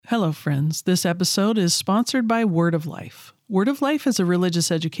Hello, friends. This episode is sponsored by Word of Life. Word of Life is a religious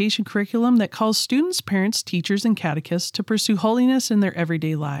education curriculum that calls students, parents, teachers, and catechists to pursue holiness in their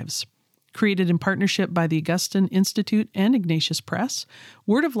everyday lives. Created in partnership by the Augustine Institute and Ignatius Press,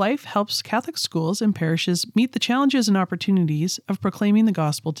 Word of Life helps Catholic schools and parishes meet the challenges and opportunities of proclaiming the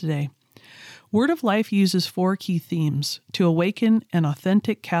gospel today. Word of Life uses 4 key themes to awaken an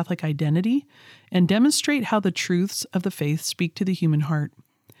authentic Catholic identity and demonstrate how the truths of the faith speak to the human heart.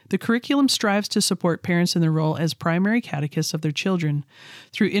 The curriculum strives to support parents in their role as primary catechists of their children.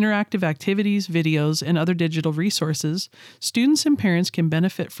 Through interactive activities, videos, and other digital resources, students and parents can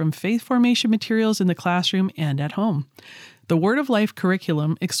benefit from faith formation materials in the classroom and at home. The Word of Life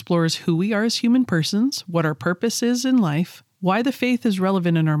curriculum explores who we are as human persons, what our purpose is in life, why the faith is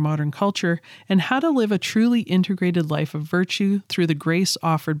relevant in our modern culture, and how to live a truly integrated life of virtue through the grace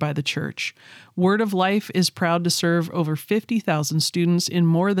offered by the Church. Word of Life is proud to serve over 50,000 students in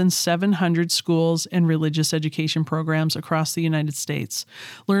more than 700 schools and religious education programs across the United States.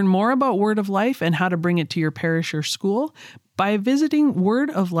 Learn more about Word of Life and how to bring it to your parish or school by visiting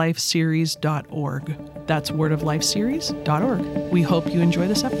wordoflifeseries.org. That's wordoflifeseries.org. We hope you enjoy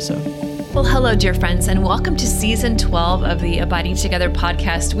this episode. Well, hello, dear friends, and welcome to Season 12 of the Abiding Together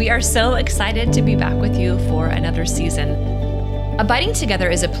podcast. We are so excited to be back with you for another season. Abiding Together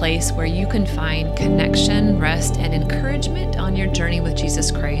is a place where you can find connection, rest, and encouragement on your journey with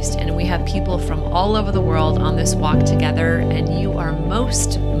Jesus Christ. And we have people from all over the world on this walk together, and you are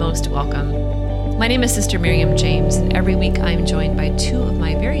most welcome. My name is Sister Miriam James, and every week I'm joined by 2 of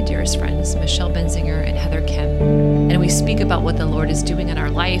my very dearest friends, Michelle Benzinger and Heather Kim. And we speak about what the Lord is doing in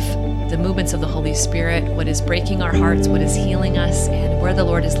our life, the movements of the Holy Spirit, what is breaking our hearts, what is healing us, and where the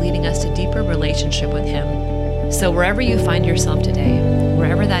Lord is leading us to deeper relationship with Him. So wherever you find yourself today,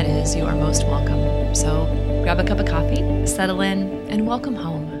 wherever that is, you are most welcome. So grab a cup of coffee, settle in, and welcome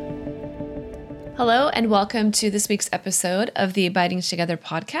home. Hello, and welcome to this week's episode of the Abiding Together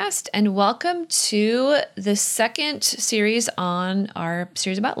podcast, and welcome to the second series on our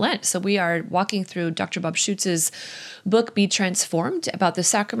series about Lent. So we are walking through Dr. Bob Schutz's book, Be Transformed, about the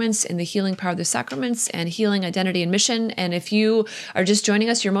sacraments and the healing power of the sacraments and healing identity and mission. And if you are just joining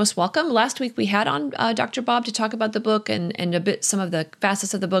us, you're most welcome. Last week we had on Dr. Bob to talk about the book and a bit some of the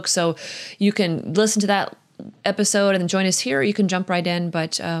facets of the book. So you can listen to that episode and then join us here, or you can jump right in.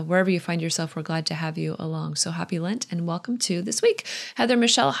 But wherever you find yourself, we're glad to have you along. So happy Lent and welcome to this week. Heather,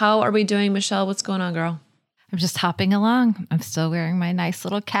 Michelle, how are we doing? Michelle, what's going on, girl? I'm just hopping along. I'm still wearing my nice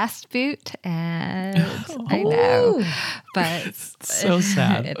little cast boot, and I know, but it's so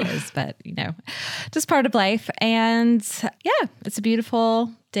sad. It is, but just part of life. And yeah, it's a beautiful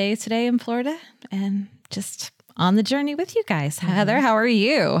day today in Florida, and just on the journey with you guys. Heather, how are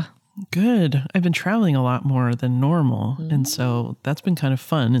you? Good. I've been traveling a lot more than normal. And so that's been kind of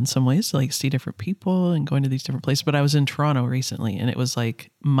fun in some ways to like see different people and going to these different places. But I was in Toronto recently and it was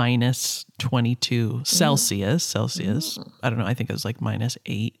like minus 22 Celsius. I don't know. I think it was like minus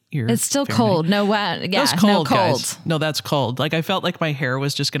 8. It's still cold. No wet. Yeah, that's cold, no cold. Guys. No, that's cold. Like I felt like my hair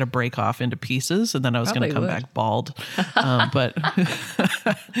was just going to break off into pieces and then I was going to come back bald. But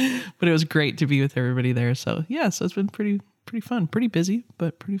it was great to be with everybody there. So yeah, so it's been pretty fun, pretty busy,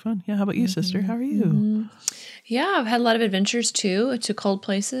 but pretty fun. Yeah. How about you, sister? How are you? Yeah, I've had a lot of adventures too, to cold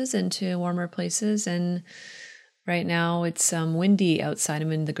places and to warmer places. And right now it's windy outside.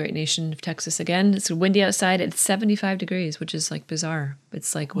 I'm in the great nation of Texas again. It's windy outside. It's 75 degrees, which is like bizarre.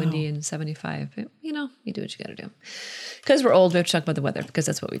 It's like windy and 75. But, you do what you got to do. Because we're old, we have to talk about the weather because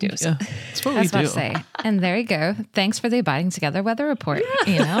that's what we do. So. Yeah, that's what we do. I was about to say. And there you go. Thanks for the Abiding Together weather report.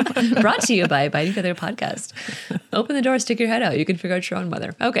 Yeah. Brought to you by Abiding Together podcast. Open the door, stick your head out. You can figure out your own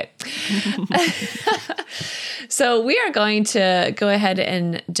weather. Okay. So we are going to go ahead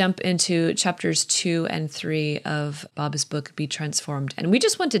and jump into chapters 2 and 3 of Bob's book, Be Transformed. And we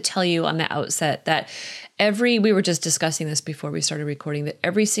just want to tell you on the outset that we were just discussing this before we started recording, that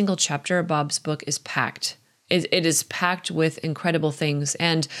every single chapter of Bob's book is packed. It is packed with incredible things.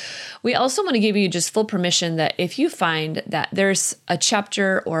 And we also want to give you just full permission that if you find that there's a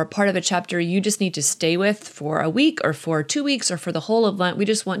chapter or a part of a chapter you just need to stay with for a week or for 2 weeks or for the whole of Lent, we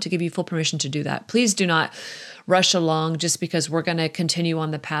just want to give you full permission to do that. Please do not rush along just because we're going to continue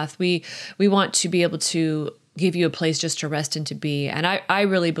on the path. We want to be able to give you a place just to rest and to be. And I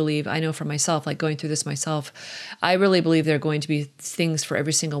really believe, I know for myself, like going through this myself, I really believe there are going to be things for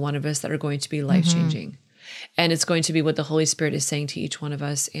every single one of us that are going to be life-changing. And it's going to be what the Holy Spirit is saying to each one of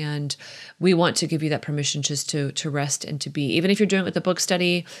us. And we want to give you that permission just to rest and to be. Even if you're doing it with the book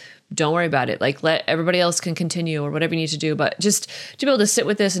study, don't worry about it. Like let everybody else can continue or whatever you need to do. But just to be able to sit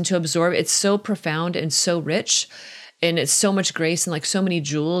with this and to absorb, it's so profound and so rich. And it's so much grace and like so many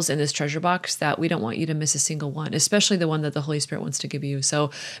jewels in this treasure box that we don't want you to miss a single one, especially the one that the Holy Spirit wants to give you.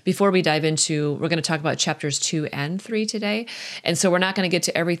 So before we dive into, we're going to talk about chapters 2 and 3 today. And so we're not going to get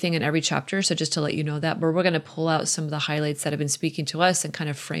to everything in every chapter. So just to let you know that, but we're going to pull out some of the highlights that have been speaking to us and kind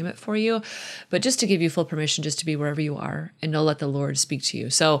of frame it for you. But just to give you full permission just to be wherever you are and to let the Lord speak to you.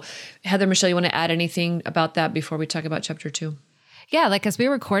 So Heather, Michelle, you want to add anything about that before we talk about chapter 2? Yeah, like as we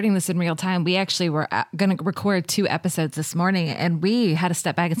were recording this in real time, we actually were going to record 2 episodes this morning, and we had to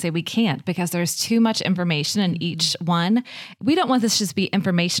step back and say we can't because there's too much information in each one. We don't want this just to be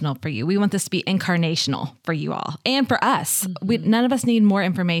informational for you. We want this to be incarnational for you all and for us. None of us need more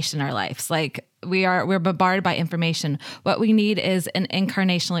information in our lives. Like we're bombarded by information. What we need is an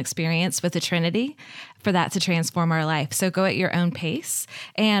incarnational experience with the Trinity for that to transform our life. So go at your own pace.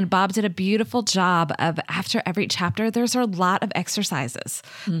 And Bob did a beautiful job of, after every chapter, there's a lot of exercises.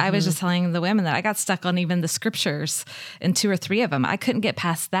 I was just telling the women that I got stuck on even the scriptures in 2 or 3 of them. I couldn't get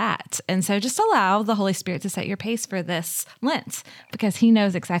past that. And so just allow the Holy Spirit to set your pace for this Lent, because he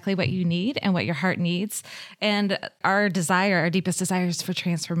knows exactly what you need and what your heart needs. And our deepest desire is for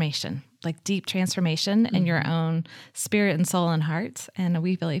transformation. Like deep transformation in your own spirit and soul and heart. And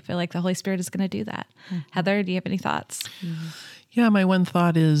we really feel like the Holy Spirit is going to do that. Heather, do you have any thoughts? Yeah, my one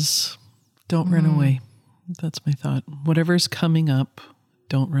thought is don't run away. That's my thought. Whatever's coming up,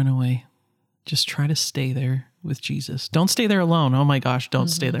 don't run away. Just try to stay there with Jesus. Don't stay there alone. Oh my gosh, don't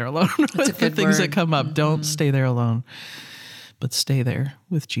stay there alone. With the things that come up, don't stay there alone. But stay there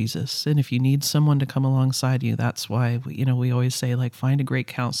with Jesus. And if you need someone to come alongside you, that's why, we always say, like, find a great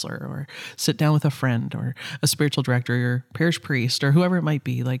counselor or sit down with a friend or a spiritual director or parish priest or whoever it might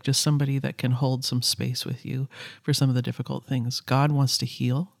be, like just somebody that can hold some space with you for some of the difficult things. God wants to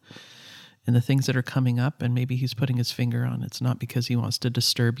heal. And the things that are coming up, and maybe he's putting his finger on, it's not because he wants to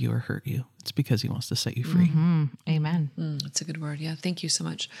disturb you or hurt you. It's because he wants to set you free. Amen. That's a good word. Yeah. Thank you so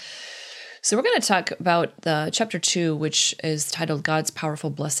much. So we're going to talk about the chapter 2, which is titled God's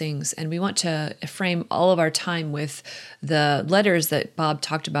Powerful Blessings. And we want to frame all of our time with the letters that Bob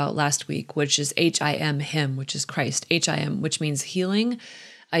talked about last week, which is HIM, him, which is Christ, HIM, which means healing,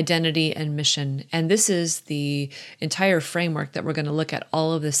 identity, and mission. And this is the entire framework that we're going to look at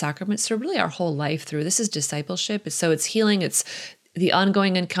all of the sacraments through, really our whole life through. This is discipleship. So it's healing, it's the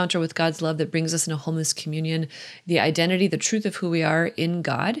ongoing encounter with God's love that brings us in a homeless communion, the identity, the truth of who we are in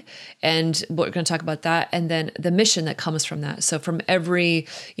God. And we're going to talk about that. And then the mission that comes from that. So from every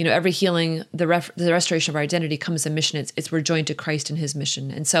healing, the restoration of our identity comes a mission. It's we're joined to Christ in his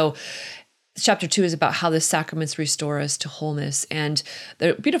mission. And so chapter 2 is about how the sacraments restore us to wholeness. And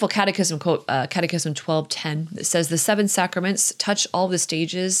the beautiful catechism quote, Catechism 12:10, that says the 7 sacraments touch all the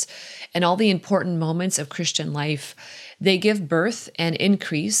stages and all the important moments of Christian life. They give birth and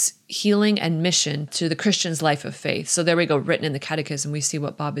increase, healing and mission to the Christian's life of faith. So there we go, written in the catechism, we see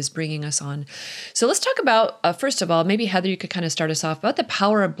what Bob is bringing us on. So let's talk about, first of all, maybe Heather, you could kind of start us off about the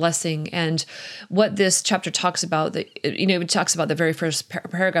power of blessing and what this chapter talks about. It talks about the very first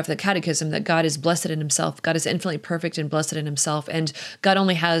paragraph of the catechism, that God is blessed in himself. God is infinitely perfect and blessed in himself. And God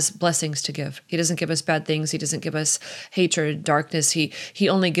only has blessings to give. He doesn't give us bad things. He doesn't give us hatred, darkness. He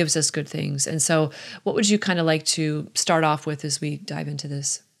only gives us good things. And so what would you kind of like to start off with as we dive into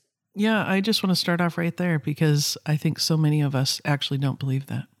this? Yeah, I just want to start off right there because I think so many of us actually don't believe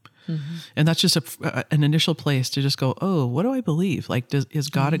that. And that's just an initial place to just go, oh, what do I believe? Like, is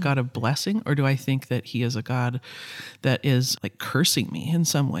God a God of blessing, or do I think that he is a God that is like cursing me in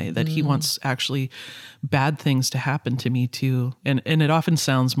some way, that he wants actually bad things to happen to me too? And it often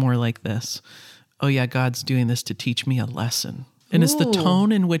sounds more like this. Oh yeah, God's doing this to teach me a lesson. And it's the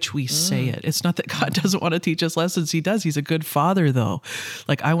tone in which we say it. It's not that God doesn't want to teach us lessons. He does. He's a good father, though.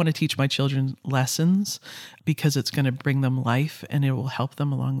 Like, I want to teach my children lessons because it's going to bring them life and it will help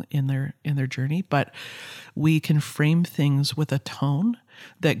them along in their journey. But we can frame things with a tone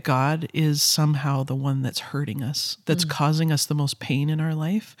that God is somehow the one that's hurting us, that's causing us the most pain in our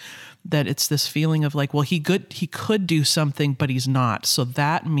life, that it's this feeling of like, well, he could do something, but he's not. So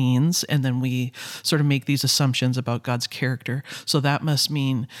that means, and then we sort of make these assumptions about God's character. So that must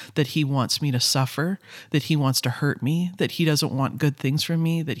mean that he wants me to suffer, that he wants to hurt me, that he doesn't want good things from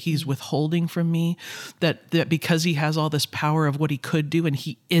me, that he's withholding from me, that because he has all this power of what he could do and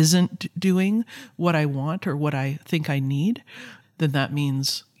he isn't doing what I want or what I think I need, then that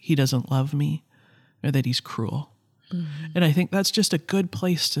means he doesn't love me or that he's cruel. And I think that's just a good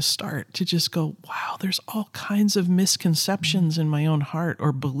place to start, to just go, wow, there's all kinds of misconceptions in my own heart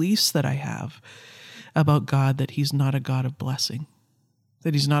or beliefs that I have about God, that he's not a God of blessing,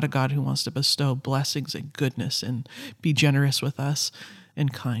 that he's not a God who wants to bestow blessings and goodness and be generous with us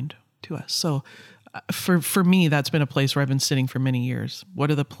and kind to us. So for me, that's been a place where I've been sitting for many years.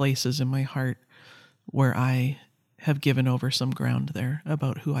 What are the places in my heart where I have given over some ground there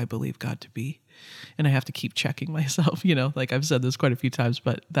about who I believe God to be? And I have to keep checking myself, like I've said this quite a few times,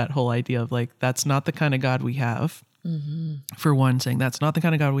 but that whole idea of like, that's not the kind of God we have. Mm-hmm. For one, saying that's not the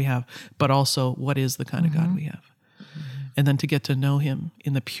kind of God we have, but also what is the kind of God we have? Mm-hmm. And then to get to know him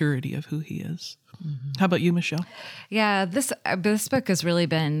in the purity of who he is. Mm-hmm. How about you, Michelle? Yeah, this book has really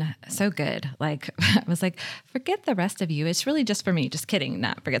been so good. Like, I was like, forget the rest of you. It's really just for me. Just kidding.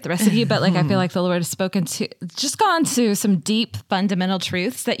 Not forget the rest of you. But like, I feel like the Lord has gone to some deep fundamental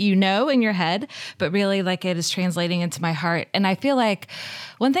truths that in your head, but really like it is translating into my heart. And I feel like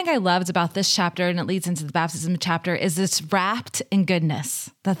one thing I loved about this chapter, and it leads into the baptism chapter, is it's wrapped in goodness,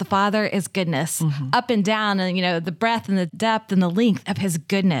 that the Father is goodness, up and down, and the breadth and the depth and the length of his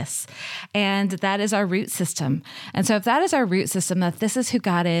goodness. And that is our root system. And so if that is our root system, that this is who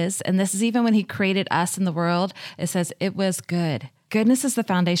God is, and this is even when he created us in the world, it says it was good. Goodness is the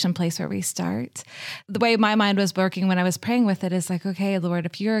foundation place where we start. The way my mind was working when I was praying with it is like, okay, Lord,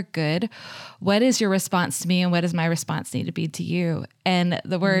 if you're good, what is your response to me and what does my response need to be to you? And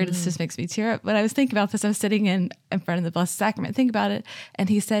the word just makes me tear up. When I was thinking about this, I was sitting in front of the Blessed Sacrament, think about it. And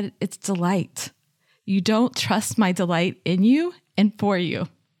he said, it's delight. You don't trust my delight in you and for you.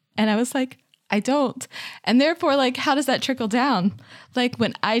 And I was like, I don't. And therefore, like, how does that trickle down? Like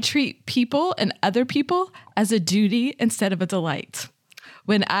when I treat people and other people as a duty instead of a delight.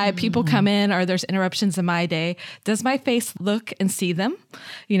 When people come in or there's interruptions in my day, does my face look and see them?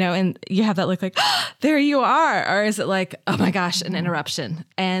 And you have that look like, oh, there you are. Or is it like, oh my gosh, an interruption?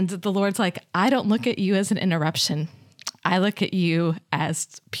 And the Lord's like, I don't look at you as an interruption. I look at you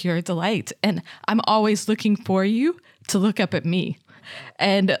as pure delight. And I'm always looking for you to look up at me.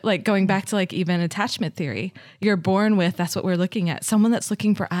 And like going back to like even attachment theory, you're born with, that's what we're looking at, someone that's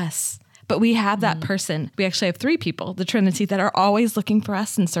looking for us. But we have that person. We actually have 3 people, the Trinity, that are always looking for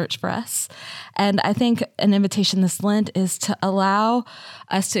us and search for us. And I think an invitation this Lent is to allow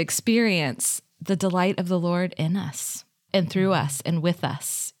us to experience the delight of the Lord in us and through us and with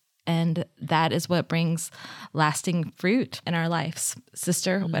us. And that is what brings lasting fruit in our lives.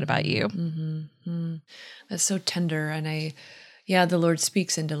 Sister, what about you? Mm-hmm. That's so tender. And the Lord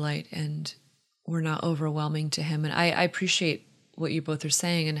speaks in delight and we're not overwhelming to him. And I appreciate what you both are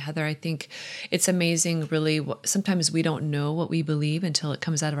saying. And Heather, I think it's amazing, really. Sometimes we don't know what we believe until it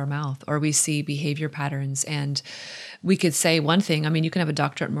comes out of our mouth, or we see behavior patterns. And we could say one thing. I mean, you can have a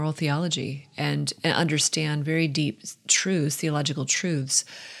doctorate in moral theology and understand very deep truths, theological truths,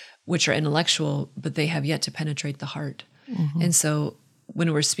 which are intellectual, but they have yet to penetrate the heart. Mm-hmm. And so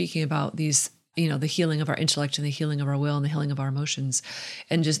when we're speaking about these, the healing of our intellect and the healing of our will and the healing of our emotions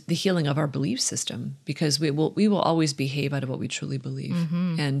and just the healing of our belief system, because we will always behave out of what we truly believe.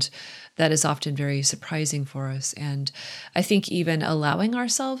 Mm-hmm. And that is often very surprising for us. And I think even allowing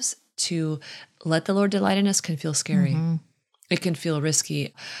ourselves to let the Lord delight in us can feel scary. Mm-hmm. It can feel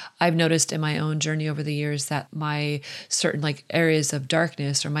risky. I've noticed in my own journey over the years that my certain areas of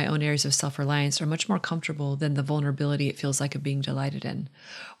darkness or my own areas of self-reliance are much more comfortable than the vulnerability it feels like of being delighted in,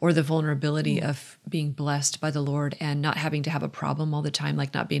 or the vulnerability of being blessed by the Lord and not having to have a problem all the time,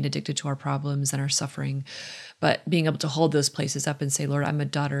 like not being addicted to our problems and our suffering, but being able to hold those places up and say, Lord, I'm a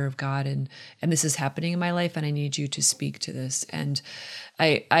daughter of God and this is happening in my life and I need you to speak to this. And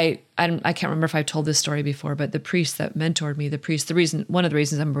I can't remember if I've told this story before, but the priest that mentored me, one of the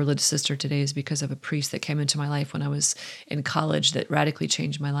reasons I'm a religious sister today is because of a priest that came into my life when I was in college that radically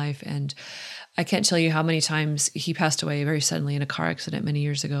changed my life. And I can't tell you how many times he passed away very suddenly in a car accident many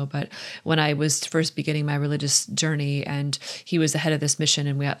years ago. But when I was first beginning my religious journey and he was the head of this mission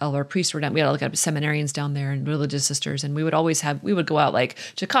and all our priests were down, we had all seminarians down there and religious sisters. And we would go out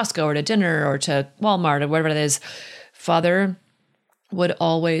to Costco or to dinner or to Walmart or whatever it is. Father would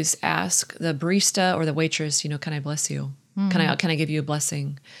always ask the barista or the waitress, can I bless you? Mm-hmm. Can I give you a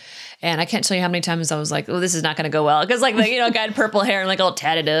blessing? And I can't tell you how many times I was like, oh, this is not going to go well. Because guy had purple hair and all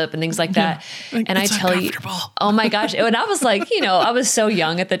tatted up and things like that. Yeah, and I tell you, oh my gosh. And I was I was so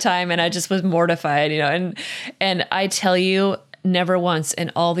young at the time and I just was mortified, and I tell you, never once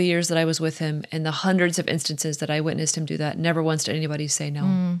in all the years that I was with him and the hundreds of instances that I witnessed him do that, never once did anybody say no.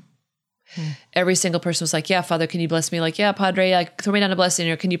 Mm. Every single person was like, yeah, Father, can you bless me? Yeah, Padre, throw me down a blessing,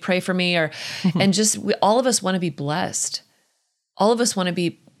 or can you pray for me? Or, and just, all of us want to be blessed. All of us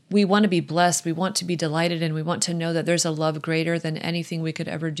we want to be blessed. We want to be delighted, and we want to know that there's a love greater than anything we could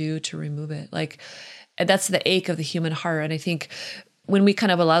ever do to remove it. That's the ache of the human heart. And I think when we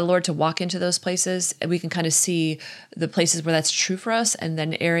kind of allow the Lord to walk into those places, we can kind of see the places where that's true for us and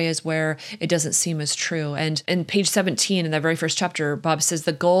then areas where it doesn't seem as true. And in page 17, in that very first chapter, Bob says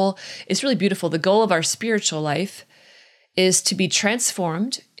the goal is really beautiful. The goal of our spiritual life is to be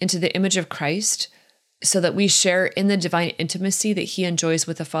transformed into the image of Christ so that we share in the divine intimacy that he enjoys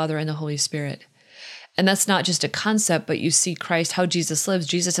with the Father and the Holy Spirit. And that's not just a concept, but you see Christ, how Jesus lives.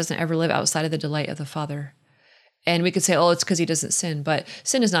 Jesus doesn't ever live outside of the delight of the Father. And we could say, oh, it's because he doesn't sin. But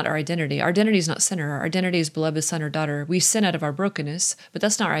sin is not our identity. Our identity is not sinner. Our identity is beloved son or daughter. We sin out of our brokenness, but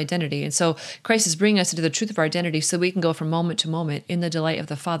that's not our identity. And so Christ is bringing us into the truth of our identity so we can go from moment to moment in the delight of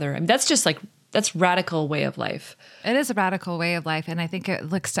the Father. I mean, that's radical way of life. It is a radical way of life. And I think it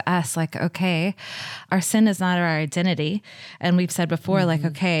looks to us like, okay, our sin is not our identity. And we've said before, like,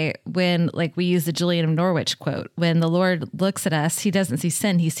 okay, when like we use the Julian of Norwich quote, when the Lord looks at us, he doesn't see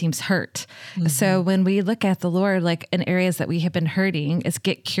sin, he seems hurt. So when we look at the Lord, like in areas that we have been hurting, is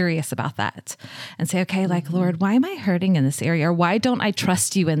get curious about that and say, okay, like, Lord, why am I hurting in this area? Or why don't I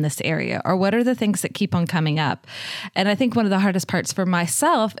trust you in this area? Or what are the things that keep on coming up? And I think one of the hardest parts for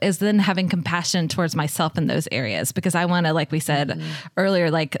myself is then having compassion towards myself in those areas, because I want to, like we said earlier,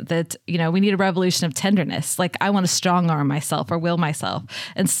 like that, you know, we need a revolution of tenderness. Like I want to strong arm myself or will myself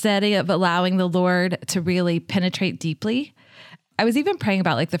instead of allowing the Lord to really penetrate deeply. I was even praying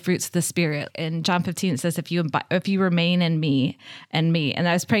about like the fruits of the Spirit. In John 15, it says, if you remain in me and me. And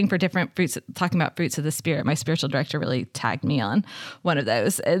I was praying for different fruits, talking about fruits of the Spirit. My spiritual director really tagged me on one of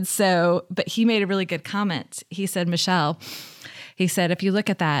those. And so, but he made a really good comment. He said, Michelle, he said, if you look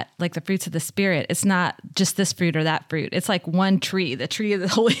at that, like the fruits of the Spirit, it's not just this fruit or that fruit. It's like one tree, the tree of the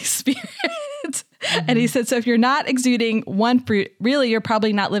Holy Spirit. And he said, so if you're not exuding one fruit, really, you're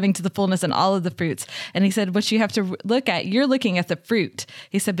probably not living to the fullness in all of the fruits. And he said, what you have to look at, you're looking at the fruit.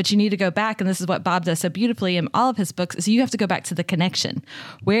 He said, but you need to go back. And this is what Bob does so beautifully in all of his books, is you have to go back to the connection.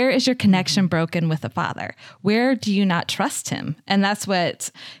 Where is your connection broken with the Father? Where do you not trust him? And that's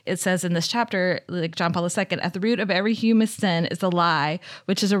what it says in this chapter, like John Paul II, at the root of every human sin is a lie,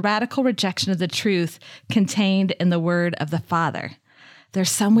 which is a radical rejection of the truth contained in the word of the Father. There's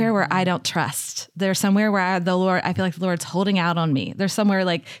somewhere where I don't trust. There's somewhere where I feel like the Lord's holding out on me. There's somewhere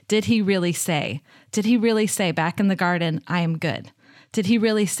like, did he really say? Did he really say back in the garden, I am good? Did he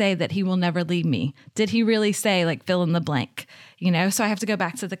really say that he will never leave me? Did he really say, like, fill in the blank? You know, so I have to go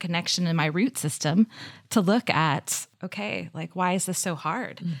back to the connection in my root system to look at, okay, like, why is this so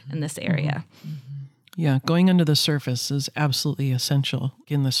hard in this area? Yeah, going under the surface is absolutely essential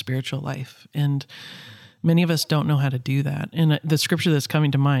in the spiritual life. And many of us don't know how to do that. And the scripture that's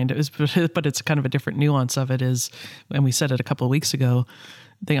coming to mind, but it's kind of a different nuance of it, is, and we said it a couple of weeks ago,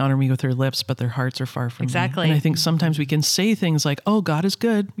 they honor me with their lips, but their hearts are far from me. And I think sometimes we can say things like, oh, God is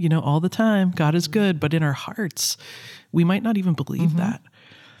good, you know, all the time. God is good. But in our hearts, we might not even believe that.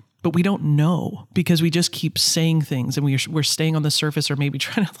 But we don't know, because we just keep saying things, and we're staying on the surface, or maybe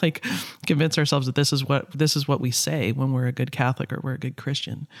trying to like convince ourselves that this is what we say when we're a good Catholic or we're a good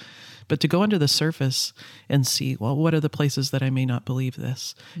Christian. But to go under the surface and see, well, what are the places that I may not believe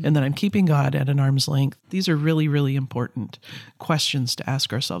this? And that I'm keeping God at an arm's length. These are really, really important questions to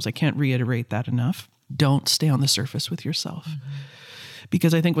ask ourselves. I can't reiterate that enough. Don't stay on the surface with yourself.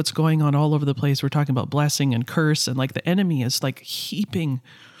 Because I think what's going on all over the place, we're talking about blessing and curse, and like the enemy is like heaping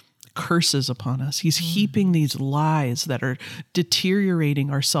curses upon us. He's heaping these lies that are deteriorating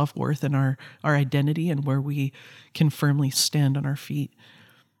our self-worth and our identity and where we can firmly stand on our feet.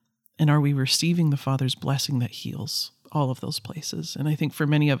 And are we receiving the Father's blessing that heals all of those places? And I think for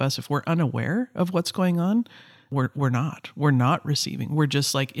many of us, if we're unaware of what's going on, we're not receiving. We're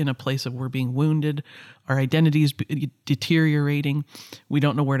just like in a place of we're being wounded. Our identity is deteriorating. We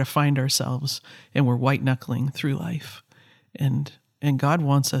don't know where to find ourselves, and we're white knuckling through life. And God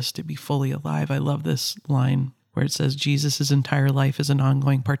wants us to be fully alive. I love this line where it says Jesus' entire life is an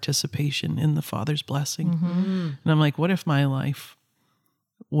ongoing participation in the Father's blessing. And I'm like, what if my life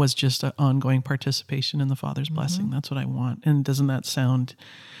was just an ongoing participation in the Father's blessing? That's what I want. And doesn't that sound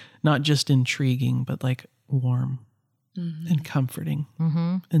not just intriguing, but like warm and comforting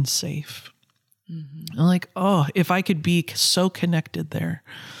and safe? I'm like, oh, if I could be so connected there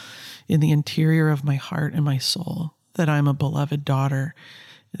in the interior of my heart and my soul that I'm a beloved daughter,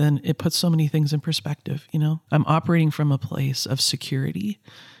 then it puts so many things in perspective. You know, I'm operating from a place of security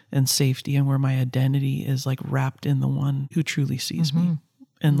and safety, and where my identity is like wrapped in the one who truly sees me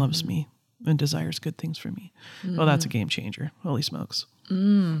and loves me and desires good things for me. Well, that's a game changer. Holy smokes.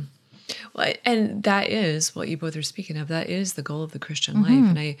 Well, and that is what you both are speaking of. That is the goal of the Christian life.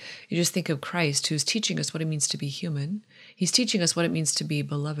 And you just think of Christ, who's teaching us what it means to be human. He's teaching us what it means to be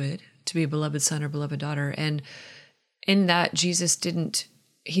beloved, to be a beloved son or beloved daughter. And In that Jesus didn't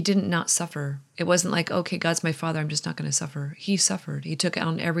not suffer. It wasn't like, okay, God's my father, I'm just not going to suffer. He suffered. He took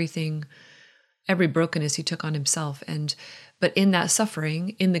on everything, every brokenness he took on himself. But in that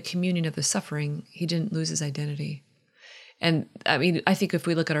suffering, in the communion of the suffering, he didn't lose his identity. And I mean, I think if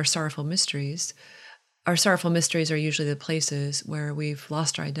we look at our sorrowful mysteries are usually the places where we've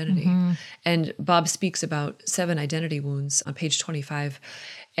lost our identity. Mm-hmm. And Bob speaks about 7 identity wounds on page 25.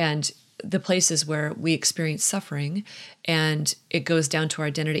 And the places where we experience suffering and it goes down to our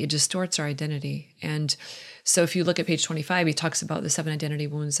identity, it distorts our identity. And so if you look at page 25, he talks about the 7 identity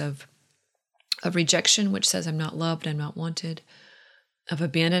wounds of rejection, which says I'm not loved, I'm not wanted. Of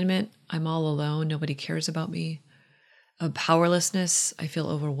abandonment, I'm all alone, nobody cares about me. Of powerlessness, I feel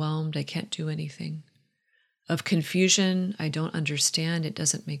overwhelmed, I can't do anything. Of confusion, I don't understand, it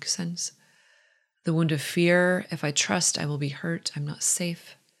doesn't make sense. The wound of fear, if I trust, I will be hurt, I'm not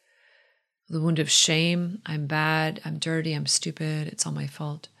safe. The wound of shame, I'm bad, I'm dirty, I'm stupid, it's all my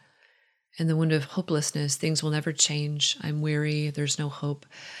fault. And the wound of hopelessness, things will never change, I'm weary, there's no hope.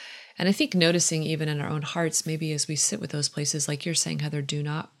 And I think noticing even in our own hearts, maybe as we sit with those places, like you're saying, Heather, do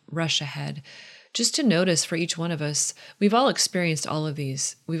not rush ahead. Just to notice for each one of us, we've all experienced all of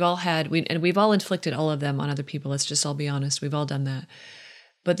these. We've all and we've all inflicted all of them on other people. Let's just all be honest. We've all done that.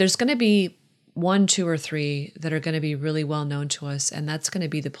 But there's going to be 1, 2, or 3 that are going to be really well known to us. And that's going to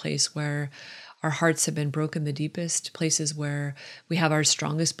be the place where our hearts have been broken the deepest, places where we have our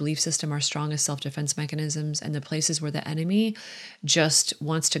strongest belief system, our strongest self-defense mechanisms, and the places where the enemy just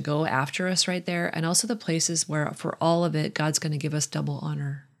wants to go after us right there. And also the places where for all of it, God's going to give us double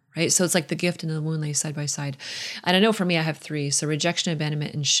honor, right? So it's like the gift and the wound lay side by side. And I know for me, I have 3. So rejection,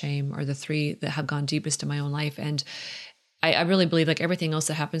 abandonment, and shame are the 3 that have gone deepest in my own life. And I really believe like everything else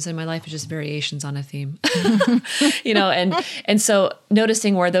that happens in my life is just variations on a theme, and so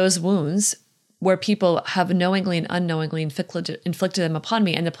noticing where those wounds, where people have knowingly and unknowingly inflicted them upon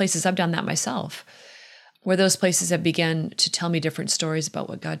me, and the places I've done that myself, where those places have begun to tell me different stories about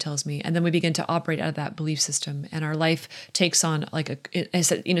what God tells me. And then we begin to operate out of that belief system, and our life takes on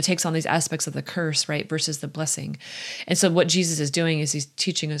takes on these aspects of the curse, right? Versus the blessing. And so what Jesus is doing is he's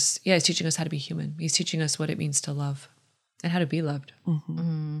teaching us how to be human. He's teaching us what it means to love and how to be loved. Mm-hmm.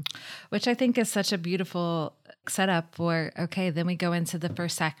 Mm-hmm. Which I think is such a beautiful setup for, okay, then we go into the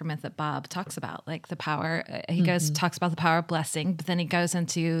first sacrament that Bob talks about, like the power, he talks about the power of blessing, but then he goes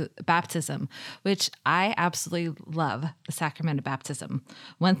into baptism, which I absolutely love the sacrament of baptism.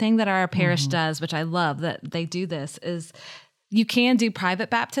 One thing that our parish does, which I love that they do this, is you can do private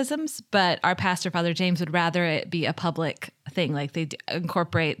baptisms, but our pastor, Father James, would rather it be a public thing. Like they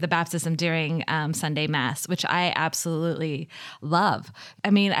incorporate the baptism during Sunday Mass, which I absolutely love.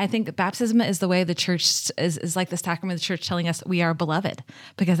 I mean, I think baptism is the way the church is like the sacrament of the church telling us we are beloved,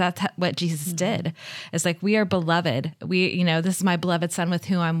 because that's what Jesus did. It's like, we are beloved. This is my beloved son with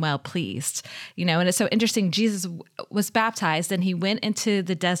whom I'm well pleased, and it's so interesting. Jesus was baptized and he went into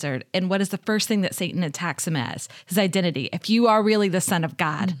the desert. And what is the first thing that Satan attacks him as? His identity. If you are really the Son of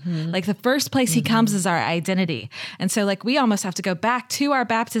God, like the first place he comes is our identity. And so like we almost have to go back to our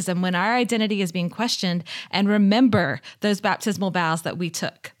baptism when our identity is being questioned and remember those baptismal vows that we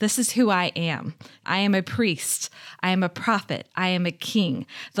took. This is who I am. I am a priest. I am a prophet. I am a king.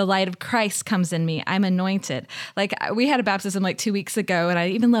 The light of Christ comes in me. I'm anointed. Like we had a baptism like 2 weeks ago, and I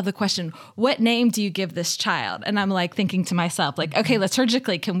even love the question, what name do you give this child? And I'm like thinking to myself, like, okay,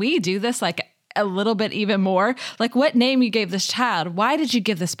 liturgically, can we do this like a little bit even more? Like what name you gave this child? Why did you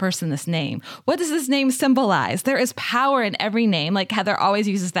give this person this name? What does this name symbolize? There is power in every name. Like Heather always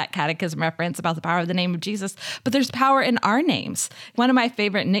uses that catechism reference about the power of the name of Jesus, but there's power in our names. One of my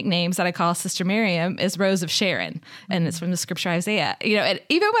favorite nicknames that I call Sister Miriam is Rose of Sharon, and it's from the scripture Isaiah. And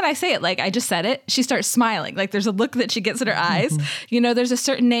even when I say it, like I just said it, she starts smiling. Like there's a look that she gets in her eyes. There's a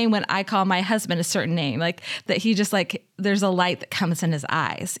certain name when I call my husband a certain name, like that he just like, there's a light that comes in his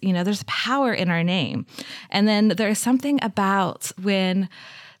eyes. There's power in our name. And then there's something about when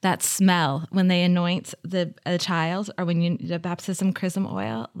that smell, when they anoint the child, or when the baptism chrism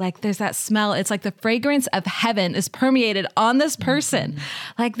oil, like there's that smell. It's like the fragrance of heaven is permeated on this person.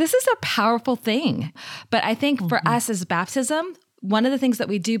 Like this is a powerful thing. But I think for us as baptism, one of the things that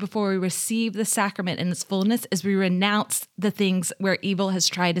we do before we receive the sacrament in its fullness is we renounce the things where evil has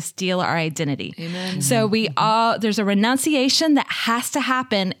tried to steal our identity. Amen. So there's a renunciation that has to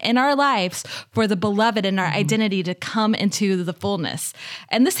happen in our lives for the beloved and our identity to come into the fullness.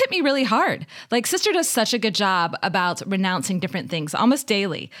 And this hit me really hard. Like Sister does such a good job about renouncing different things almost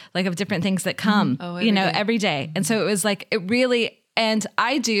daily, like of different things that come, every day. And so it was like, it really And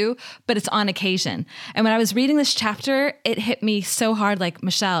I do, but it's on occasion. And when I was reading this chapter, it hit me so hard. Like,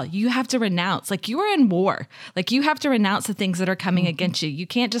 Michelle, you have to renounce. Like, you are in war. Like, you have to renounce the things that are coming against you. You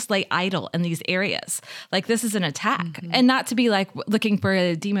can't just lay idle in these areas. Like, this is an attack. And not to be like looking for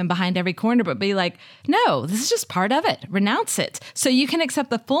a demon behind every corner, but be like, no, this is just part of it. Renounce it so you can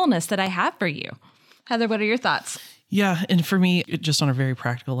accept the fullness that I have for you. Heather, what are your thoughts? Yeah. And for me, just on a very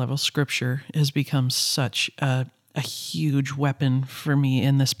practical level, scripture has become such a huge weapon for me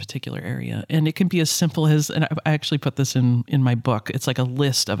in this particular area. And it can be as simple as, and I actually put this in my book, it's like a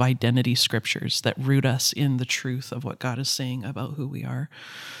list of identity scriptures that root us in the truth of what God is saying about who we are.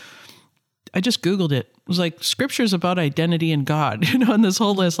 I just Googled it. It was like scriptures about identity and God, and this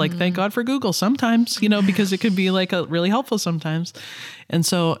whole list, like, thank God for Google sometimes, because it could be like really helpful sometimes. And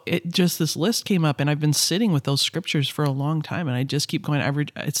so this list came up, and I've been sitting with those scriptures for a long time. And I just keep going,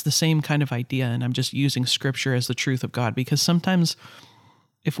 it's the same kind of idea. And I'm just using scripture as the truth of God, because sometimes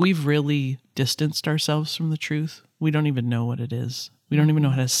if we've really distanced ourselves from the truth, we don't even know what it is. We don't even know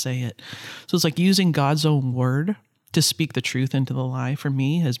how to say it. So it's like using God's own word to speak the truth into the lie for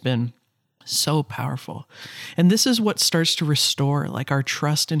me has been so powerful. And this is what starts to restore like our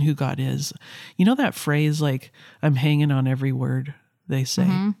trust in who God is. You know that phrase, like, I'm hanging on every word they say.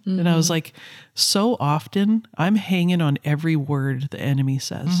 And I was like, so often I'm hanging on every word the enemy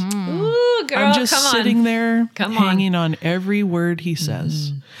says. Ooh, girl, I'm just sitting there hanging on every word he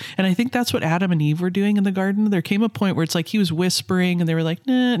says. And I think that's what Adam and Eve were doing in the garden. There came a point where it's like he was whispering and they were like,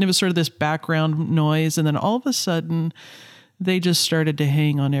 nah, and it was sort of this background noise. And then all of a sudden they just started to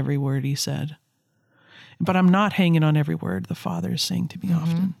hang on every word he said. But I'm not hanging on every word the Father is saying to me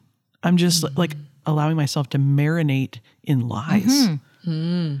often. I'm just like allowing myself to marinate in lies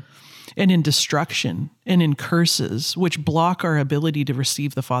and in destruction and in curses, which block our ability to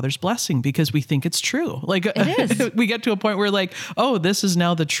receive the Father's blessing because we think it's true. Like it is. We get to a point where like, oh, this is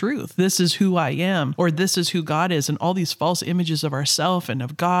now the truth. This is who I am, or this is who God is. And all these false images of ourself and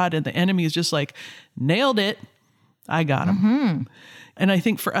of God, and the enemy is just like, nailed it. I got him. And I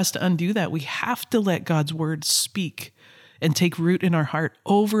think for us to undo that, we have to let God's word speak and take root in our heart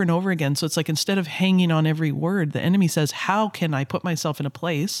over and over again. So it's like, instead of hanging on every word, the enemy says, how can I put myself in a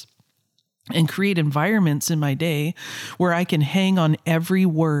place and create environments in my day where I can hang on every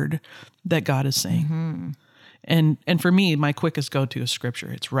word that God is saying? And for me, my quickest go-to is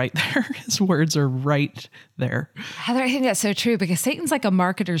scripture. It's right there. His words are right there. Heather, I think that's so true because Satan's like a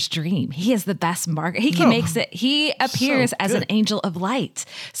marketer's dream. He is the best marketer. He appears as an angel of light.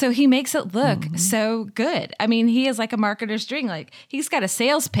 So he makes it look so good. I mean, he is like a marketer's dream. Like he's got a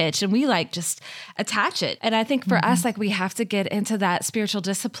sales pitch and we like just attach it. And I think for us, like we have to get into that spiritual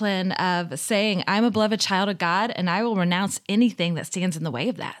discipline of saying, I'm a beloved child of God and I will renounce anything that stands in the way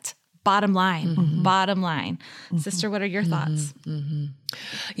of that. Bottom line. Sister, what are your thoughts?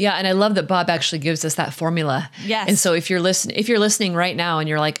 Yeah. And I love that Bob actually gives us that formula. Yes. And so if you're listening right now and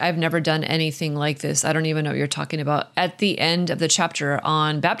you're like, I've never done anything like this, I don't even know what you're talking about. At the end of the chapter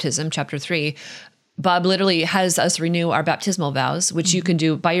on baptism, chapter 3, Bob literally has us renew our baptismal vows, which you can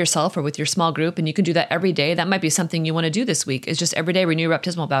do by yourself or with your small group. And you can do that every day. That might be something you want to do this week, is just every day renew your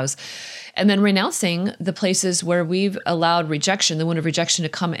baptismal vows. And then renouncing the places where we've allowed rejection, the wound of rejection, to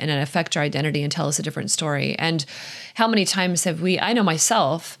come in and affect our identity and tell us a different story. And how many times have I know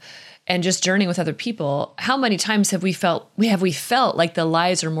myself, and just journeying with other people, how many times have we felt like the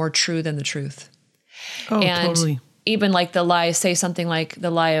lies are more true than the truth? Oh, and totally. Even like the lie, say something like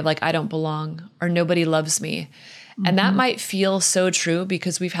the lie of like, I don't belong or nobody loves me. And that might feel so true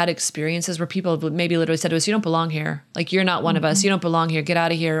because we've had experiences where people maybe literally said to us, you don't belong here. Like, you're not one of us. You don't belong here. Get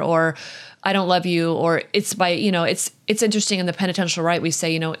out of here. Or I don't love you. Or it's by, it's interesting in the penitential rite, we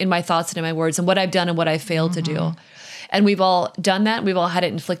say, in my thoughts and in my words and what I've done and what I've failed to do. And we've all done that. We've all had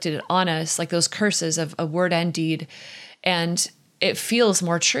it inflicted on us, like those curses of word and deed. And it feels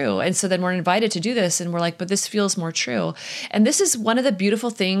more true. And so then we're invited to do this and we're like, but this feels more true. And this is one of the beautiful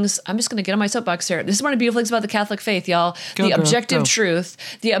things. I'm just going to get on my soapbox here. This is one of the beautiful things about the Catholic faith, y'all. The objective truth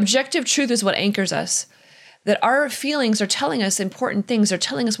is what anchors us. That our feelings are telling us important things. They're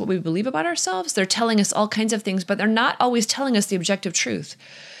telling us what we believe about ourselves. They're telling us all kinds of things, but they're not always telling us the objective truth.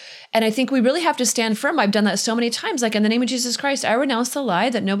 And I think we really have to stand firm. I've done that so many times. Like, in the name of Jesus Christ, I renounce the lie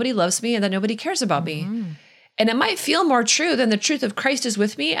that nobody loves me and that nobody cares about me. And it might feel more true than the truth of Christ is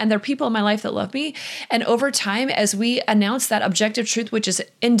with me and there are people in my life that love me. And over time, as we announce that objective truth, which is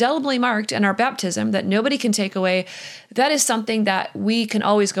indelibly marked in our baptism that nobody can take away, that is something that we can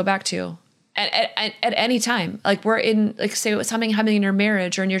always go back to at any time. Like, we're in, like, say what's something happening in your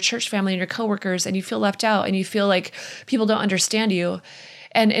marriage or in your church family and your coworkers, and you feel left out and you feel like people don't understand you.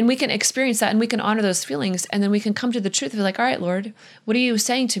 And we can experience that and we can honor those feelings. And then we can come to the truth of like, all right, Lord, what are you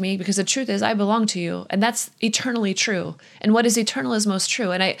saying to me? Because the truth is I belong to you. And that's eternally true. And what is eternal is most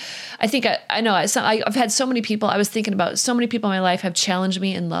true. And I think I know I've had so many people, I was thinking about so many people in my life have challenged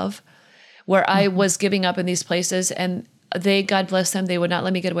me in love where I was giving up in these places and God bless them, they would not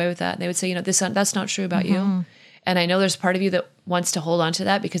let me get away with that. And they would say, that's not true about you. And I know there's part of you that wants to hold on to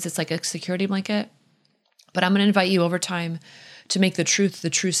that because it's like a security blanket. But I'm going to invite you over time to make the truth the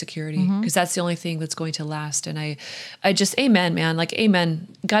true security, because that's the only thing that's going to last. And I just, amen, man. Like, amen.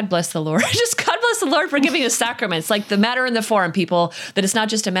 God bless the Lord. Just God bless the Lord for giving us sacraments, like the matter and the form, people, that it's not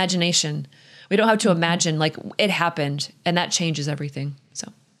just imagination. We don't have to imagine, like, it happened, and that changes everything. So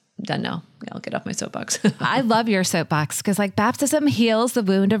I'm done now. I'll get off my soapbox. I love your soapbox because like baptism heals the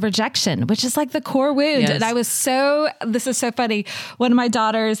wound of rejection, which is like the core wound. Yes. And this is so funny. One of my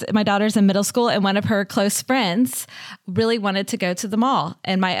daughter's in middle school, and one of her close friends really wanted to go to the mall.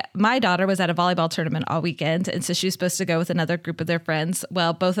 And my daughter was at a volleyball tournament all weekend. And so she was supposed to go with another group of their friends.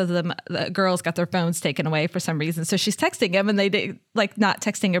 Well, both of them, the girls got their phones taken away for some reason. So she's texting them and they did like not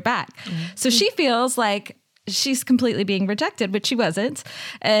texting her back. So she feels like she's completely being rejected, which she wasn't.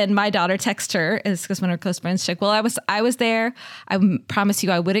 And my daughter texted her, it's because one of her close friends, she's like, well, I was there. I promise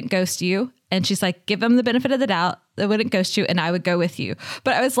you I wouldn't ghost you. And she's like, give them the benefit of the doubt. I wouldn't ghost you and I would go with you.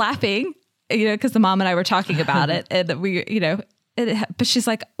 But I was laughing, because the mom and I were talking about it and we, but she's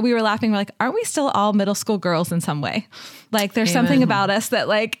like, we were laughing. We're like, aren't we still all middle school girls in some way? Like there's something about us that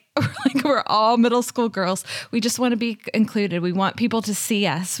we're all middle school girls. We just want to be included. We want people to see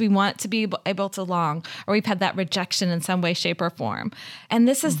us. We want to be able to long, or we've had that rejection in some way, shape, or form. And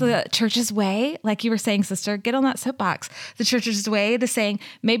this is the church's way, like you were saying, sister, get on that soapbox. The church's way to saying,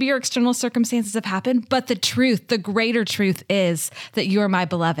 maybe your external circumstances have happened, but the truth, the greater truth is that you are my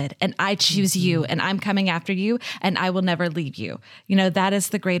beloved and I choose you and I'm coming after you and I will never leave you. That is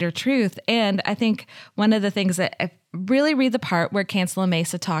the greater truth. And I think one of the things that really read the part where Cancel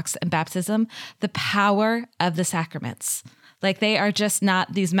Mesa talks in baptism, the power of the sacraments. Like they are just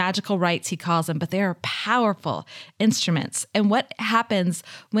not these magical rites, he calls them, but they are powerful instruments. And what happens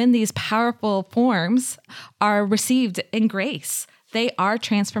when these powerful forms are received in grace? They are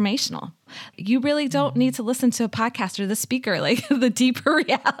transformational. You really don't need to listen to a podcast or the speaker. Like the deeper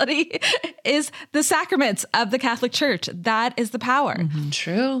reality is the sacraments of the Catholic Church. That is the power.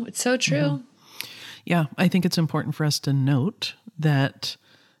 True. It's so true. Yeah, I think it's important for us to note that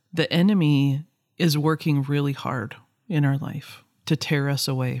the enemy is working really hard in our life to tear us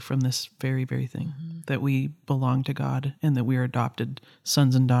away from this very, very thing, that we belong to God and that we are adopted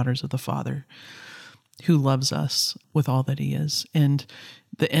sons and daughters of the Father who loves us with all that he is. And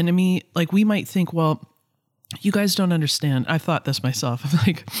the enemy, like we might think, well, you guys don't understand. I've thought this myself. I'm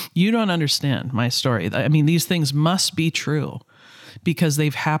like, you don't understand my story. I mean, these things must be true, because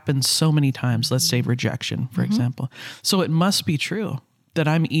they've happened so many times. Let's say rejection, for example. So it must be true that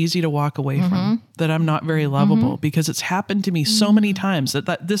I'm easy to walk away from, that I'm not very lovable, because it's happened to me so many times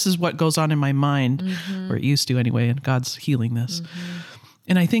that this is what goes on in my mind, or it used to anyway, and God's healing this.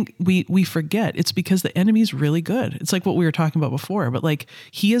 And I think we forget it's because the enemy's really good. It's like what we were talking about before, but like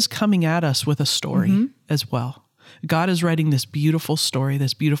he is coming at us with a story as well. God is writing this beautiful story,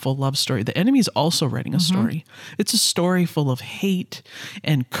 this beautiful love story. The enemy is also writing a story. It's a story full of hate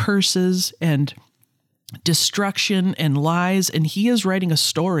and curses and destruction and lies. And he is writing a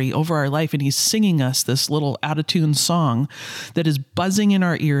story over our life, and he's singing us this little out-of-tune song that is buzzing in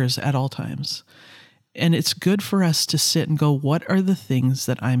our ears at all times. And it's good for us to sit and go, what are the things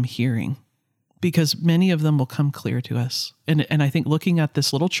that I'm hearing? Because many of them will come clear to us. And I think looking at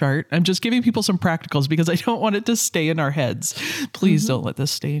this little chart, I'm just giving people some practicals because I don't want it to stay in our heads. Please don't let this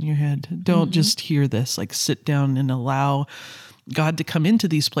stay in your head. Don't just hear this, like sit down and allow God to come into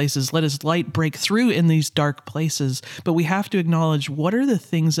these places. Let his light break through in these dark places. But we have to acknowledge, what are the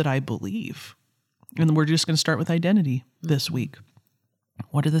things that I believe? And we're just going to start with identity this week.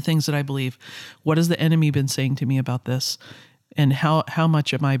 What are the things that I believe? What has the enemy been saying to me about this? And how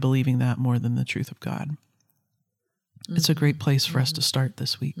much am I believing that more than the truth of God? It's a great place for us to start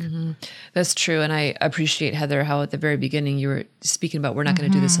this week. That's true. And I appreciate, Heather, how at the very beginning you were speaking about we're not going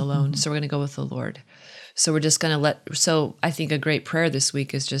to do this alone. So we're going to go with the Lord. So we're just going to so I think a great prayer this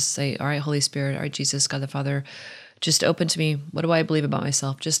week is just say, all right, Holy Spirit, all right, Jesus, God the Father, just open to me. What do I believe about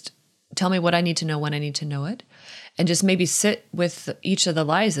myself? Just tell me what I need to know when I need to know it. And just maybe sit with each of the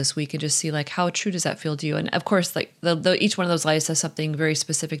lies this week and just see like, how true does that feel to you? And of course, like each one of those lies says something very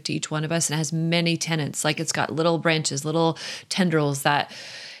specific to each one of us and has many tenets. Like it's got little branches, little tendrils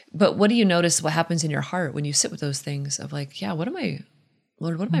but what do you notice what happens in your heart when you sit with those things of like, yeah, Lord,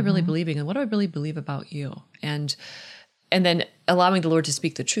 what am I really believing? And what do I really believe about you? And then allowing the Lord to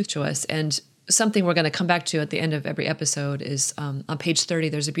speak the truth to us. And something we're going to come back to at the end of every episode is on page 30,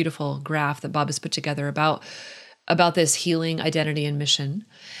 there's a beautiful graph that Bob has put together about this healing, identity, and mission.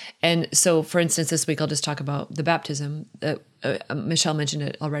 And so, for instance, this week I'll just talk about the baptism. Michelle mentioned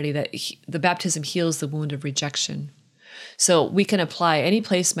it already, that the baptism heals the wound of rejection. So we can apply any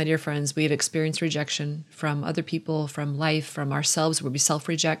place, my dear friends, we have experienced rejection from other people, from life, from ourselves, where we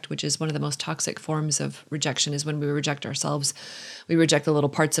self-reject, which is one of the most toxic forms of rejection, is when we reject ourselves. We reject the little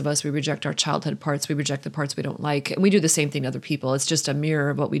parts of us. We reject our childhood parts. We reject the parts we don't like. And we do the same thing to other people. It's just a mirror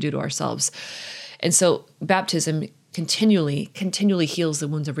of what we do to ourselves. And so baptism continually heals the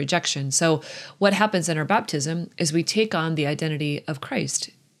wounds of rejection. So what happens in our baptism is we take on the identity of Christ,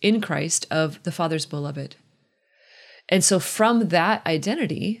 in Christ, of the Father's beloved. And so from that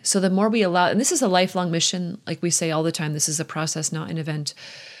identity, so the more we allow, and this is a lifelong mission, like we say all the time, this is a process, not an event.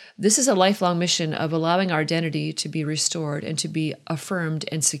 This is a lifelong mission of allowing our identity to be restored and to be affirmed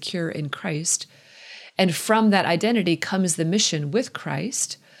and secure in Christ. And from that identity comes the mission with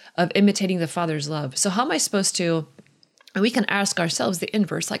Christ of imitating the Father's love. So how am I supposed to, and we can ask ourselves the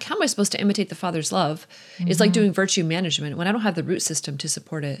inverse, like, how am I supposed to imitate the Father's love? It's like doing virtue management when I don't have the root system to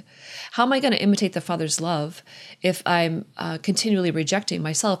support it. How am I going to imitate the Father's love if I'm continually rejecting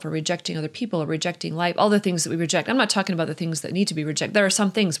myself or rejecting other people or rejecting life, all the things that we reject? I'm not talking about the things that need to be rejected. There are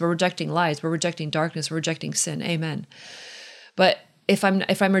some things we're rejecting lies, we're rejecting darkness, we're rejecting sin. Amen. But if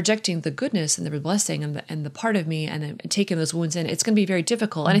I'm rejecting the goodness and the blessing and the part of me and taking those wounds in, it's going to be very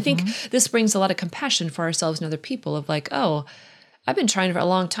difficult. And I think this brings a lot of compassion for ourselves and other people of like, oh, I've been trying for a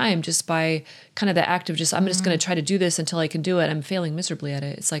long time just by kind of the act of just, I'm just going to try to do this until I can do it. I'm failing miserably at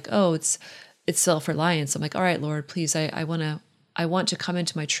it. It's like, oh, it's self-reliance. I'm like, all right, Lord, please, I want to come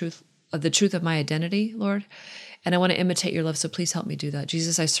into my truth, the truth of my identity, Lord. And I want to imitate your love. So please help me do that.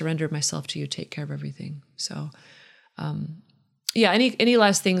 Jesus, I surrender myself to you. Take care of everything. So, yeah. Any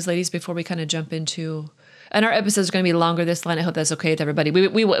last things, ladies, before we kind of jump into, and our episodes are going to be longer this line. I hope that's okay with everybody.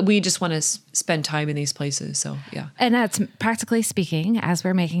 We just want to spend time in these places. So yeah. And that's practically speaking, as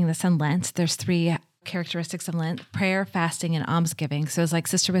we're making this in Lent, there's 3 characteristics of Lent: prayer, fasting, and almsgiving. So it's like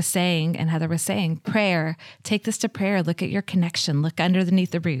Sister was saying, and Heather was saying, prayer, take this to prayer. Look at your connection. Look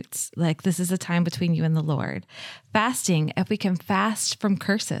underneath the roots. Like, this is a time between you and the Lord. Fasting, if we can fast from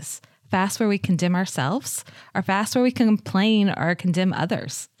curses, fast where we condemn ourselves, or fast where we complain or condemn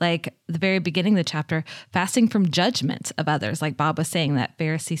others. Like the very beginning of the chapter, fasting from judgment of others, like Bob was saying, that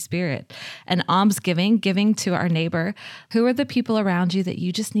Pharisee spirit. And almsgiving, giving to our neighbor. Who are the people around you that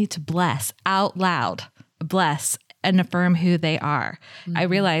you just need to bless out loud? Bless and affirm who they are. I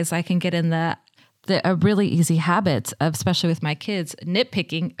realize I can get in a really easy habit of, especially with my kids,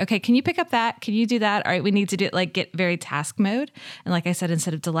 nitpicking. Okay, can you pick up that? Can you do that? All right, we need to do it, like get very task mode. And like I said,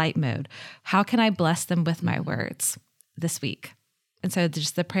 instead of delight mode, how can I bless them with my words this week? And so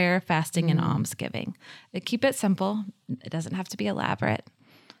just the prayer, fasting, and almsgiving. Keep it simple. It doesn't have to be elaborate,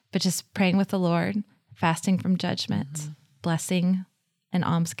 but just praying with the Lord, fasting from judgment, blessing, and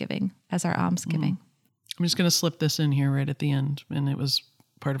almsgiving as our almsgiving. I'm just going to slip this in here right at the end. And it was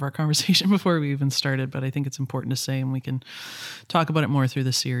part of our conversation before we even started, but I think it's important to say, and we can talk about it more through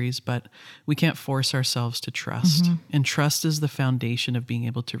the series, but we can't force ourselves to trust. And trust is the foundation of being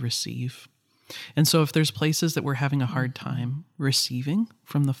able to receive. And so if there's places that we're having a hard time receiving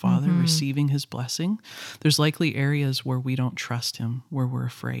from the Father, receiving his blessing, there's likely areas where we don't trust him, where we're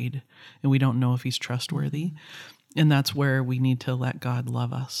afraid, and we don't know if he's trustworthy. And that's where we need to let God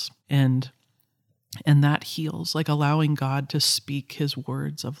love us. And that heals, like allowing God to speak his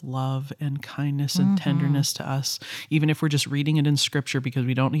words of love and kindness and tenderness to us, even if we're just reading it in scripture because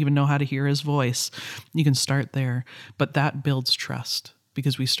we don't even know how to hear his voice. You can start there, but that builds trust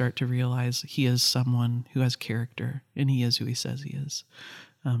because we start to realize he is someone who has character and he is who he says he is.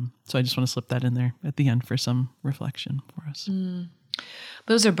 So I just want to slip that in there at the end for some reflection for us.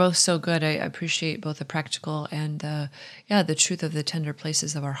 Those are both so good. I appreciate both the practical and the truth of the tender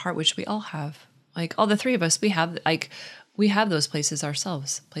places of our heart, which we all have. Like all the 3 of us, we have those places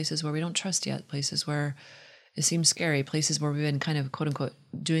ourselves, places where we don't trust yet, places where it seems scary, places where we've been kind of quote unquote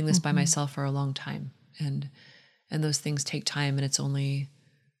doing this by myself for a long time. And those things take time, and it's only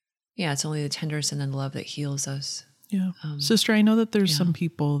the tenderness and then love that heals us. Yeah. Sister, I know that there's some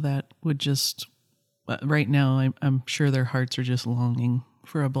people that would just, right now, I'm sure their hearts are just longing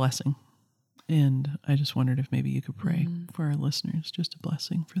for a blessing. And I just wondered if maybe you could pray for our listeners, just a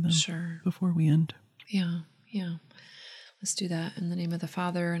blessing for them before we end. Yeah. Let's do that in the name of the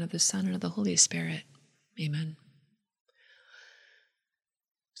Father and of the Son and of the Holy Spirit. Amen.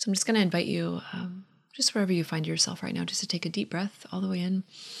 So I'm just going to invite you, just wherever you find yourself right now, just to take a deep breath all the way in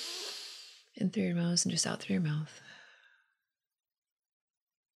through your nose and just out through your mouth.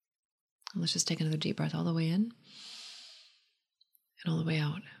 And let's just take another deep breath all the way in and all the way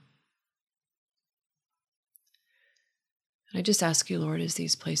out. And I just ask you, Lord, as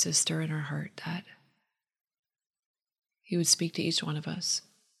these places stir in our heart, that you would speak to each one of us.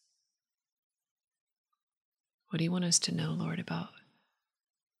 What do you want us to know, Lord, about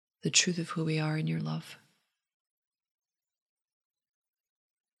the truth of who we are in your love?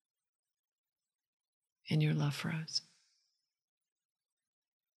 And your love for us.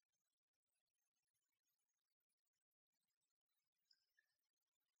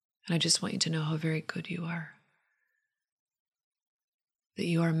 And I just want you to know how very good you are. That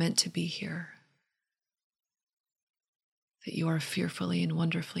you are meant to be here. That you are fearfully and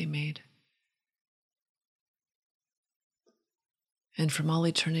wonderfully made. And from all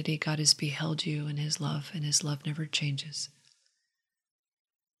eternity, God has beheld you in his love, and his love never changes.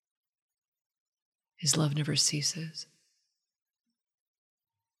 His love never ceases.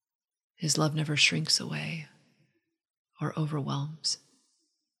 His love never shrinks away or overwhelms.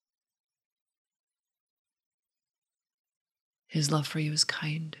 His love for you is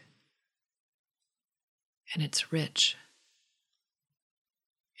kind, and it's rich,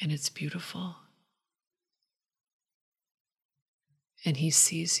 and it's beautiful. And he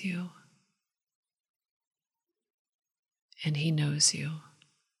sees you, and he knows you,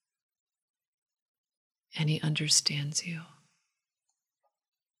 and he understands you,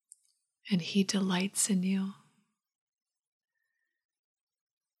 and he delights in you.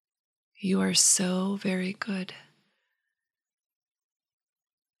 You are so very good,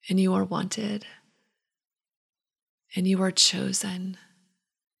 and you are wanted, and you are chosen,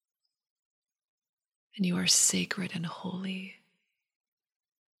 and you are sacred and holy.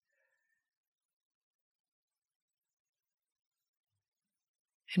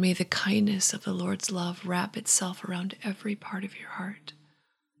 And may the kindness of the Lord's love wrap itself around every part of your heart.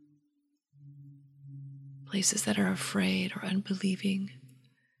 Places that are afraid or unbelieving.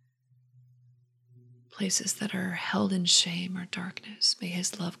 Places that are held in shame or darkness. May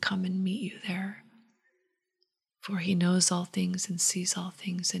his love come and meet you there. For he knows all things and sees all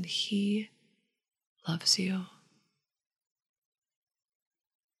things, and he loves you.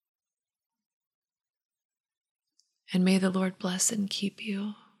 And may the Lord bless and keep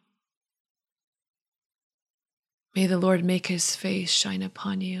you. May the Lord make his face shine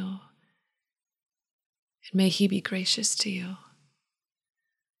upon you. And may he be gracious to you.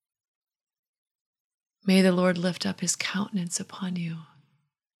 May the Lord lift up his countenance upon you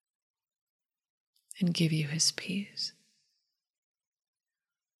and give you his peace.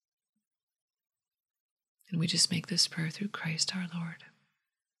 And we just make this prayer through Christ our Lord.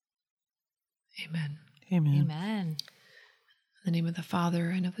 Amen. Amen. Amen. In the name of the Father,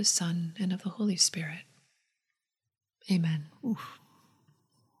 and of the Son, and of the Holy Spirit. Amen. Oof.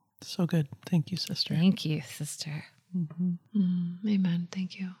 So good. Thank you, sister. Thank you, sister. Amen.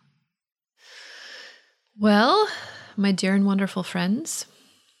 Thank you. Well, my dear and wonderful friends,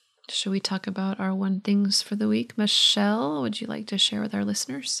 should we talk about our one things for the week? Michelle, would you like to share with our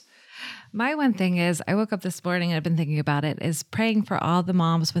listeners? My one thing is, I woke up this morning and I've been thinking about it, is praying for all the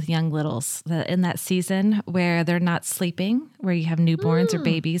moms with young littles that in that season where they're not sleeping, where you have newborns or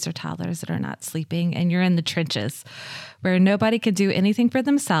babies or toddlers that are not sleeping, and you're in the trenches where nobody can do anything for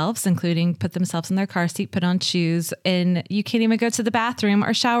themselves, including put themselves in their car seat, put on shoes, and you can't even go to the bathroom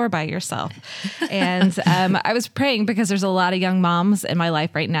or shower by yourself. And I was praying because there's a lot of young moms in my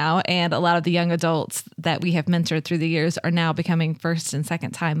life right now, and a lot of the young adults that we have mentored through the years are now becoming first and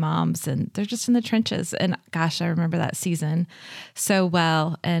second time moms, and they're just in the trenches. And gosh, I remember that season so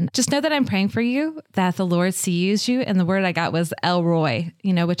well. And just know that I'm praying for you, that the Lord sees you. And the word I got was El Roi,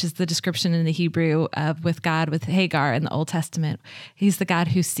 which is the description in the Hebrew of with God, with Hagar in the Old Testament. He's the God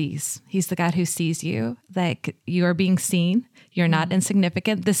who sees. He's the God who sees you, that you are being seen. You're not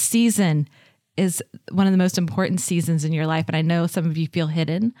insignificant. This season is one of the most important seasons in your life. And I know some of you feel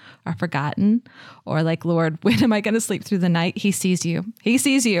hidden or forgotten or like, Lord, when am I going to sleep through the night? He sees you. He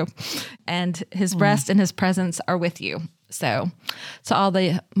sees you. And his rest and his presence are with you. So all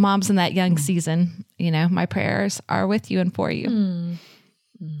the moms in that young season, my prayers are with you and for you.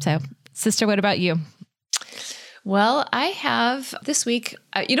 So, sister, what about you? Well, I have this week,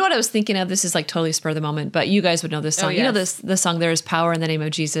 you know what I was thinking of? This is like totally spur of the moment, but you guys would know this song. Oh, yes. You know the song, There Is Power in the Name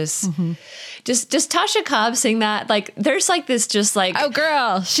of Jesus. Just Tasha Cobb sing that. Like, there's like this just like... Oh,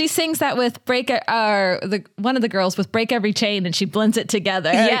 girl. She sings that with one of the girls with Break Every Chain, and she blends it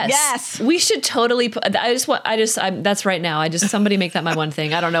together. Yes. We should totally put... that's right now. Somebody make that my one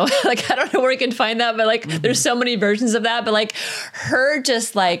thing. I don't know. I don't know where we can find that, but like, there's so many versions of that, but like her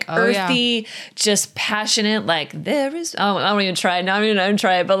just like earthy, just passionate, like there is... Oh, I don't even try. Now I'm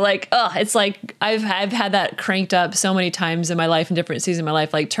try it, but like, it's like I've had that cranked up so many times in my life, in different seasons of my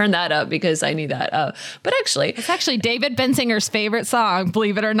life. Like, turn that up because I need that. But actually, it's actually David Bensinger's favorite song,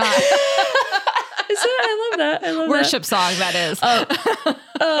 believe it or not. I love that. I love worship song, that is.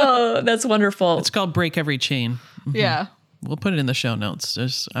 Oh, that's wonderful. It's called Break Every Chain. Mm-hmm. Yeah. We'll put it in the show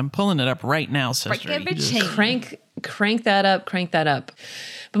notes. I'm pulling it up right now, sister. Break every chain. Crank that up.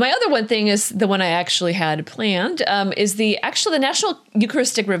 But my other one thing is the one I actually had planned is the National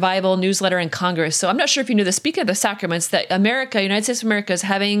Eucharistic Revival newsletter and Congress. So I'm not sure if you knew this. Speaking of the sacraments, that United States of America is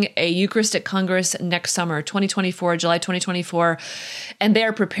having a Eucharistic Congress next summer, 2024, July 2024, and they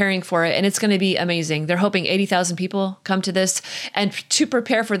are preparing for it, and it's going to be amazing. They're hoping 80,000 people come to this, and to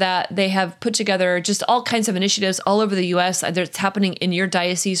prepare for that, they have put together just all kinds of initiatives all over the U.S. It's happening in your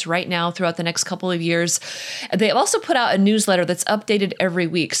diocese right now throughout the next couple of years. They have also put out a newsletter that's updated every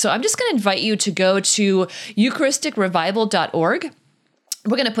week. So I'm just going to invite you to go to eucharisticrevival.org.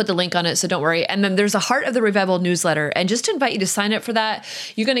 We're going to put the link on it, so don't worry. And then there's a Heart of the Revival newsletter. And just to invite you to sign up for that,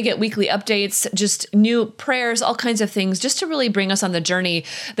 you're going to get weekly updates, just new prayers, all kinds of things, just to really bring us on the journey.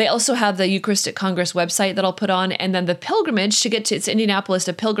 They also have the Eucharistic Congress website that I'll put on, and then the pilgrimage to get to Indianapolis,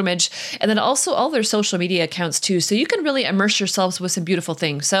 a pilgrimage, and then also all their social media accounts too. So you can really immerse yourselves with some beautiful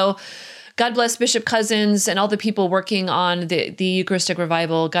things. So God bless Bishop Cousins and all the people working on the Eucharistic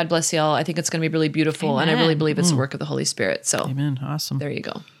Revival. God bless y'all. I think it's going to be really beautiful. Amen. And I really believe it's the work of the Holy Spirit. So, amen. Awesome. There you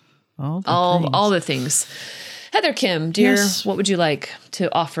go. All the things. Heather Kim, dear, yes. What would you like to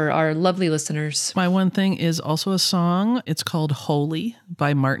offer our lovely listeners? My one thing is also a song. It's called Holy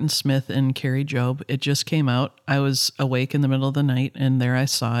by Martin Smith and Carrie Job. It just came out. I was awake in the middle of the night, and there I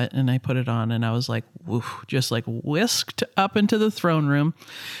saw it, and I put it on, and I was like, woof, just like whisked up into the throne room.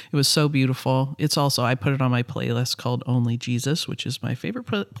 It was so beautiful. It's also, I put it on my playlist called Only Jesus, which is my favorite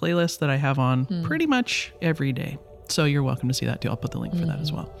playlist that I have on pretty much every day. So you're welcome to see that too. I'll put the link for that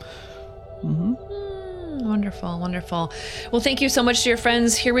as well. Mm-hmm. Wonderful, wonderful. Well, thank you so much, dear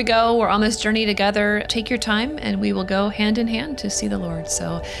friends. Here we go. We're on this journey together. Take your time, and we will go hand in hand to see the Lord.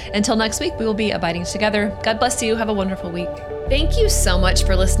 So until next week, we will be abiding together. God bless you. Have a wonderful week. Thank you so much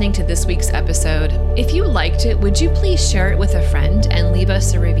for listening to this week's episode. If you liked it, would you please share it with a friend and leave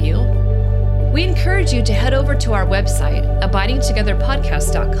us a review? We encourage you to head over to our website,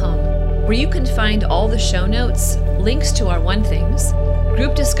 abidingtogetherpodcast.com, where you can find all the show notes, links to our One Things,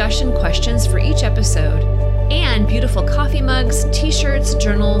 group discussion questions for each episode, and beautiful coffee mugs, t-shirts,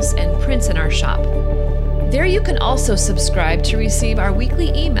 journals, and prints in our shop. There you can also subscribe to receive our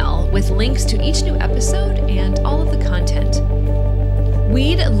weekly email with links to each new episode and all of the content.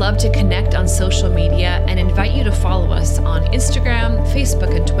 We'd love to connect on social media and invite you to follow us on Instagram,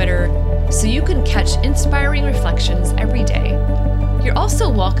 Facebook, and Twitter so you can catch inspiring reflections every day. You're also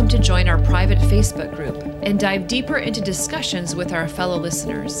welcome to join our private Facebook group and dive deeper into discussions with our fellow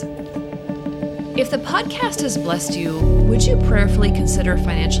listeners. If the podcast has blessed you, would you prayerfully consider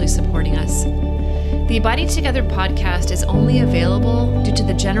financially supporting us? The Abiding Together podcast is only available due to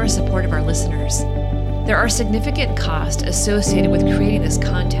the generous support of our listeners. There are significant costs associated with creating this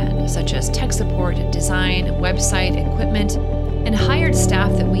content, such as tech support, design, website, equipment, and hired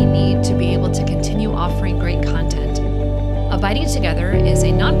staff that we need to be able to continue offering great content. Abiding Together is a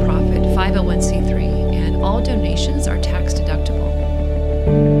nonprofit 501c3, and all donations are tax deductible.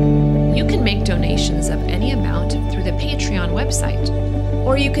 You can make donations of any amount through the Patreon website,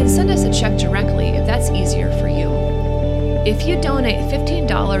 or you can send us a check directly if that's easier for you. If you donate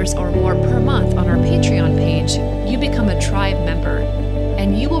 $15 or more per month on our Patreon page, you become a tribe member,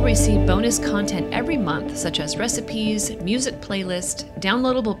 and you will receive bonus content every month, such as recipes, music playlist,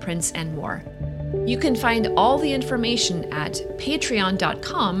 downloadable prints, and more. You can find all the information at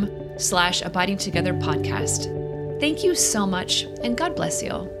patreon.com/abidingtogetherpodcast. Thank you so much, and God bless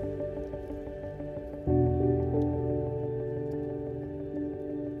you.